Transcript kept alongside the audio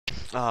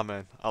Ah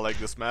man, I like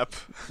this map.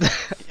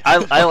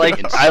 I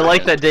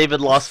like that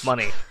David lost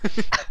money.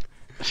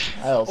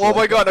 Oh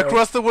my god,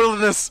 across the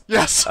wilderness!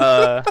 Yes!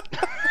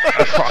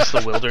 Across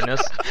the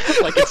wilderness.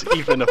 Like it's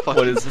even a fucking...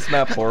 What is this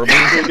map horrible?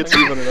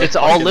 It's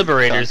all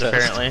liberators,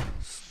 contest. apparently.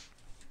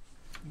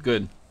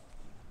 Good.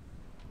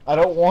 I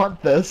don't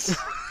want this.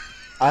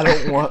 I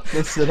don't want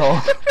this at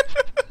all.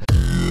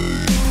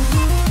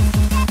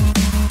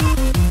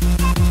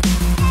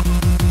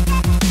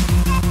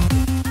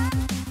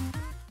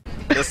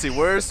 Let's see,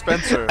 where's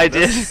Spencer? I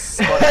did.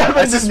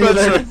 I see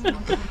Spencer.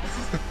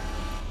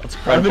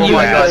 Oh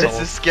my god, this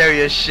is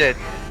scary as shit.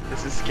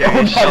 This is scary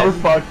Oh, as now we're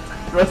shit.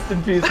 fucked. Rest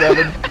in peace,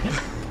 Evan.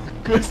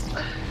 Good.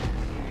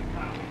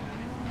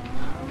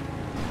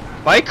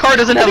 My car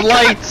doesn't have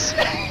lights!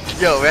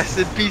 Yo, rest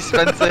in peace,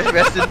 Spencer.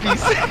 Rest in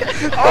peace.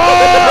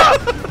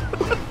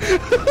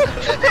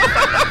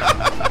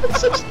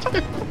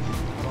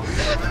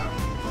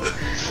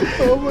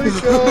 Oh my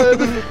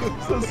god.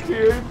 I'm so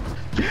scared.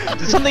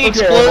 Did something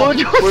explode?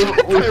 We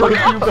put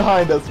a few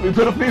behind us. We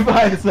put a few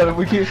behind us, Evan.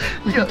 We can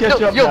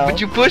catch up yo, now.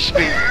 but you pushed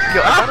me. Yo,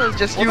 I thought it was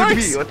just you and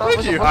me. I thought it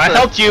was a bunch I of-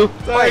 helped you.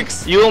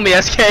 Thanks! You owe me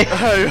SK.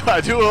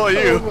 I do owe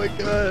you. Oh my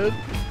god.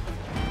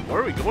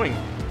 Where are we going?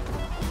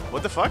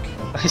 What the fuck?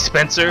 Hey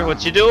Spencer,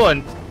 what you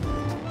doing?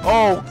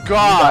 Oh Not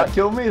god!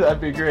 kill me? That'd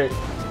be great.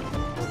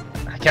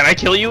 Can I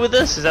kill you with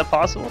this? Is that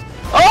possible?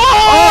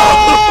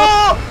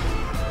 Oh!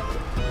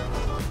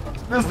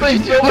 This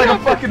thing's built like a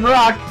fucking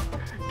rock.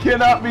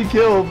 Cannot be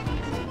killed.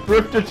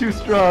 Rifter too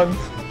strong.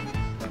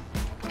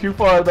 Too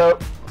far though.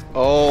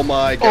 Oh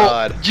my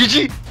god.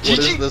 GG! What GG!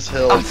 is this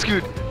hill? I'm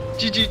screwed.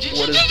 GG, GG,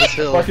 What is this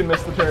hill? Fucking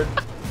missed the turn.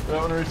 I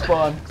don't want to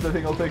respawn because I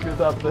think I'll take you to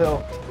the top of the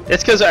hill.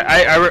 It's because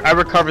I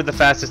recovered the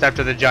fastest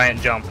after the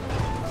giant jump.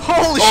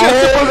 Holy Oh,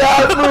 shit!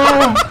 that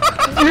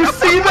move! You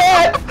see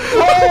that?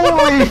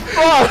 Holy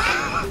fuck!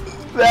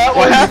 That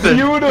What was happened?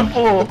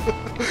 beautiful.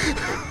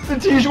 The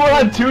T-shirt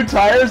had 2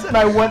 tires and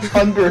I went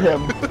under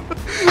him.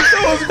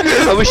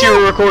 I wish you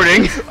were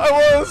recording. I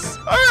was!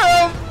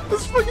 I am!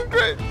 That's fucking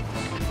great!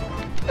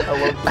 I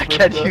love this I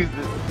can't Rifter. use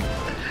this.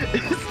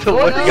 It's the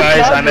What? one. Guys,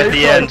 God, I'm at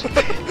the end.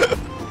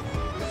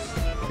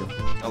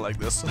 I like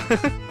this.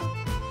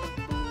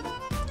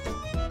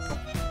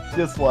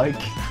 Dislike.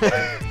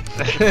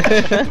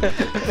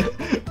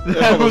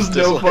 That Almost was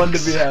no fun to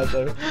dislikes. be had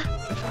there.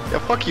 Yeah,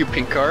 fuck you,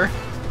 pink car.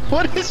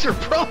 What is your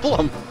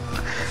problem?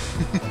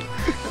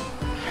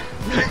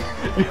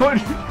 You know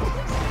what?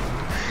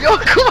 Yo,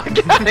 come on,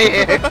 get out of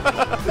here.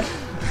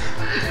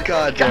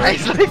 God damn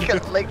Guys,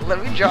 it. like,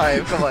 let me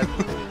drive. Come on.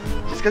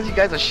 Just because you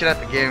guys are shit at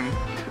the game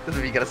doesn't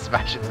mean you gotta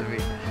smash it to me.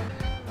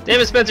 Damn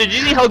it, Spencer, did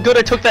you see how good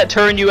I took that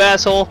turn, you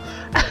asshole?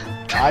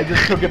 I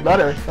just took it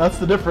better. That's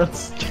the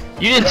difference.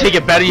 You didn't take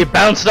it better, you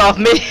bounced off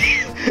me.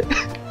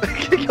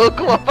 Yo,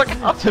 come on, fuck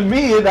off. To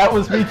me, that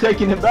was me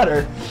taking it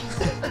better.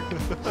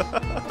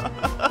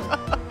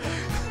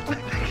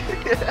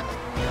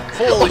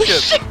 Holy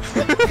shit!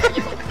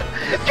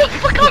 Yo,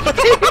 fuck off,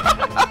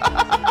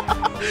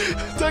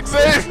 Tech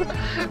save!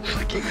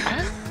 Fucking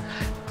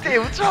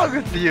Dave, what's wrong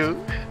with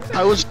you?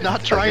 I was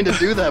not trying to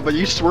do that, but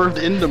you swerved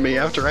into me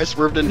after I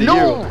swerved into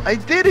No, you. I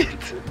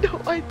didn't.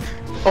 No, I.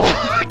 Oh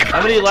my god.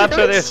 How many laps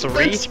are there? Damn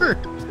 3? it, Spencer.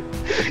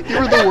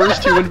 You're the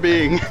worst human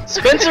being.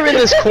 Spencer in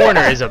this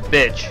corner is a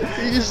bitch.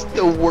 He's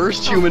the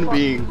worst human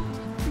being.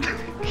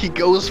 He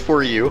goes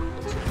for you.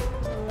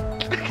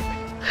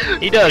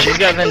 He does, he's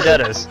got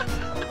vendettas.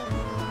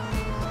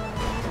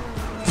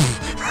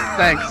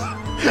 Thanks.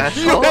 You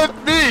Asshole. hit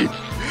me!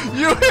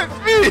 You hit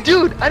me!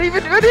 Dude, I didn't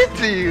even run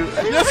into you.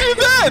 Yes, you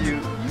did! You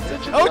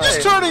such a I was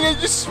just lie. turning and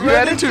you just You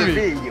ran into me!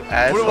 you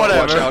asshole. Whatever.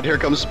 Watch out, here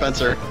comes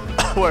Spencer.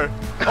 Where?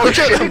 Oh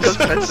shit, here comes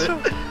Spencer.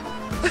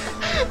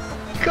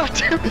 God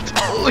damn it.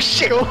 Oh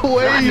shit. Go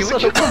away, Rodney, you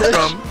where'd son you of a come bitch.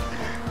 from?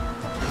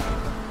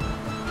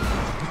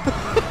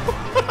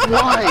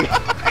 Why?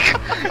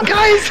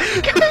 Guys,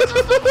 what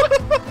the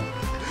fuck?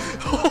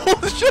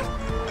 Holy shit!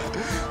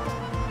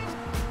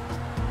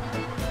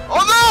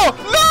 Oh no!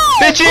 No!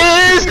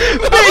 Bitches!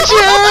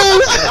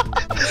 Bitches!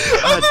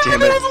 God damn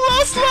That it. was the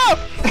last lap!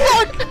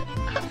 Fuck!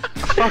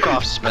 Fuck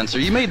off, Spencer.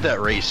 You made that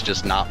race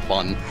just not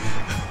fun.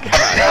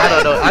 I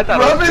don't know. I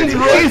thought it was Robin's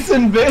pretty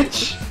racing,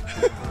 bitch!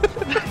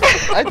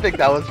 I think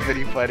that was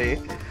pretty funny.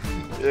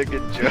 Yeah,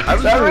 good job. I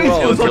was That doing race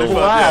well was a until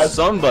blast.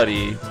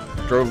 somebody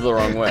drove the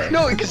wrong way.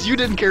 No, because you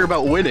didn't care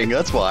about winning,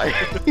 that's why.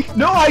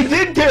 No, I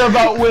did care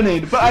about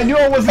winning, but I knew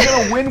I wasn't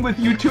gonna win with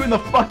you two in the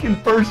fucking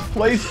first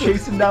place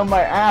chasing down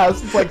my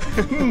ass. It's like,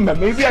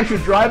 maybe I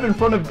should drive in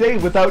front of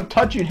Dave without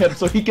touching him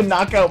so he can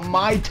knock out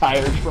my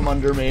tires from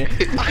under me.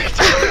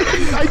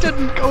 I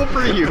didn't go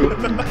for you.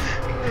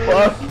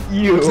 Fuck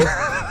you.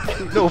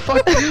 No,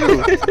 fuck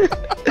you.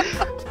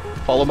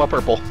 Follow my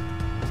purple.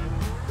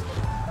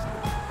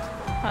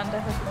 Honda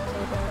has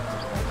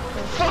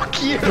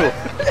Fuck you.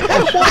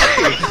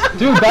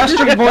 Dude,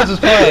 Bastard Boys is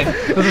playing.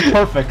 This is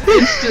perfect.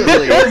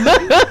 Instantly.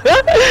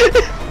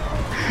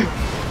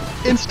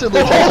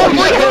 Instantly.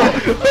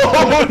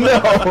 Oh no!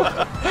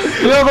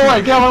 Get out of the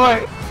way, get out of the way!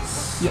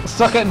 You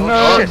suck at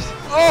nerds!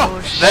 Oh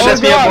shit. That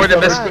does me God, more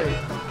than cover.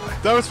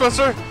 Damn it,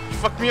 Spencer! You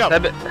fucked me up.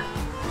 That bit.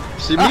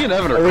 See, me and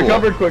Evan are I cool.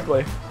 recovered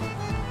quickly.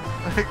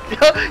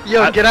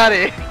 Yo, get out of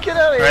here! Get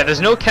out of here! Alright, there's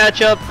no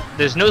catch up.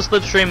 There's no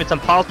slipstream. It's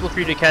impossible for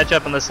you to catch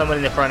up unless somebody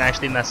in the front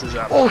actually messes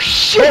up. Oh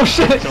shit! Oh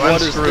shit! So I'm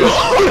What is screwed. this?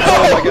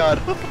 Oh my god.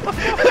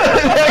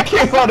 That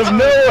came out of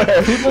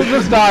nowhere. People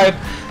just died.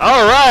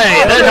 All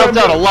right, that helped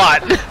out a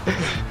lot.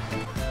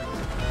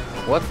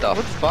 What the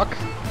fuck?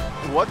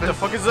 What the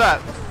fuck is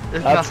that?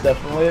 That's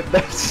definitely it.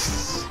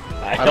 That's.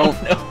 I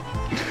don't know.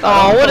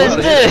 Oh, what is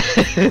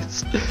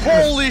this?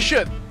 Holy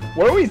shit!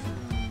 Where are we?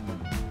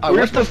 We're What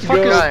the supposed to fuck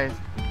go- is... Guys,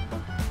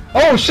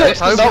 Oh shit!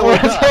 how That's not where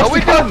I'm are supposed we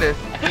to go. doing this?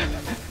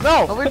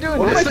 No! How are we doing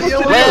What am I this? supposed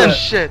to do? Land.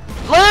 Shit!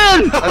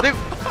 Land! I think.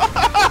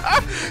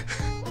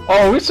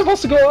 Oh, are we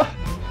supposed to go?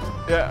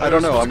 Yeah, I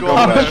don't know, I'm going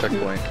on to that. that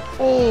checkpoint.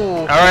 Oh.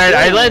 Alright,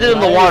 I landed in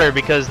the water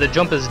because the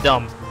jump is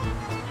dumb.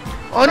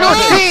 Oh no,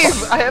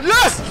 Steve! I have.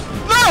 Yes!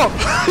 No!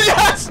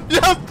 Yes!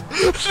 Yes!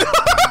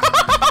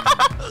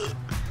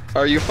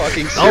 Are you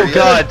fucking Oh serious?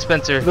 god,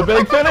 Spencer. The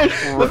big finish!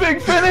 The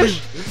big finish!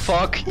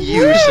 Fuck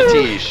you,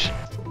 Satish.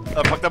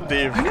 I fucked up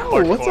Dave. I know,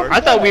 what's up? I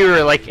thought we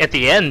were like at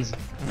the end. So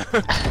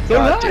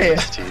God did damn I. it,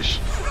 Satish.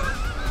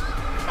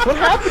 What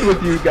happened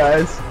with you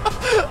guys?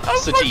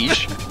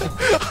 Satish.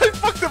 I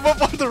fucked him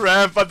up on the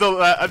ramp at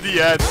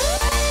the end.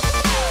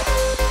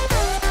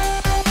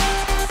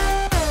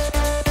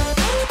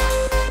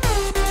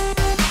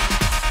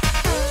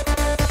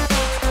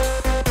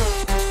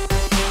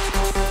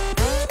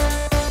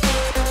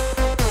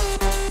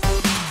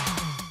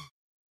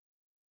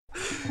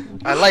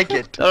 I like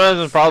it. That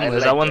was the problem. I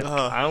Is like I won. it.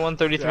 I won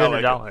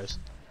 $3,300. Yeah, I like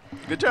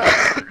Good job.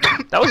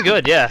 That was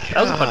good. Yeah,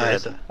 that was a fun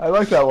race. I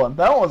like that one.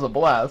 That one was a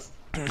blast.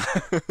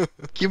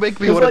 You make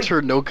me It's want like- to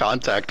turn no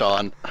contact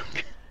on.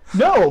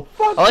 No,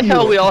 fuck I like you.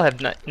 how we all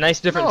have nice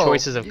different No.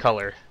 choices of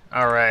color.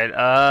 All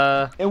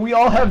right. And we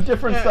all have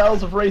different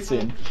styles of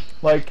racing.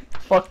 Like,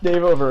 fuck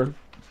Dave over.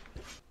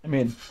 I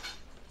mean,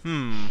 Yeah,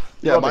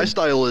 my Robin.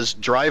 style is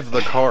drive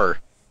the car.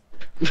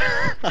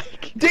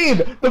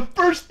 Dave, the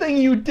first thing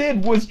you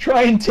did was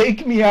try and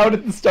take me out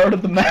at the start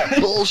of the match.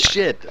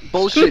 Bullshit.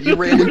 Bullshit, you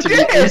ran into me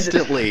did.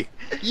 instantly.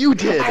 You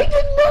did. I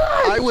did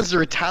not. I was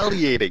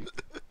retaliating.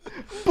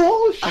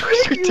 Bullshit. I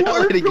was You were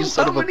retaliating, you from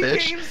son how of a many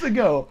bitch. games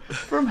ago?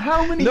 From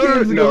how many No,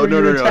 games ago no, were no,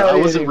 you no, no. I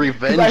wasn't retaliating? 'Cause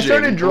revenging. I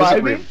started I wasn't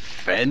driving.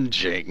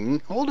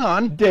 revenging. Hold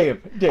on.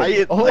 Dave,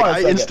 hold on a I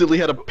second. instantly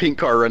had a pink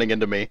car running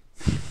into me.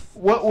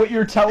 What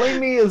you're telling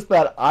me is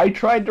that I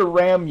tried to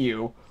ram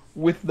you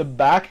with the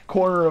back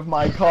corner of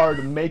my car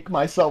to make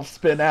myself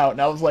spin out,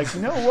 and I was like,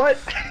 you know what?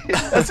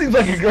 That seems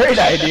like a great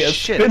idea.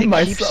 Shit, Spin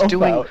it keeps myself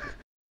doing. out.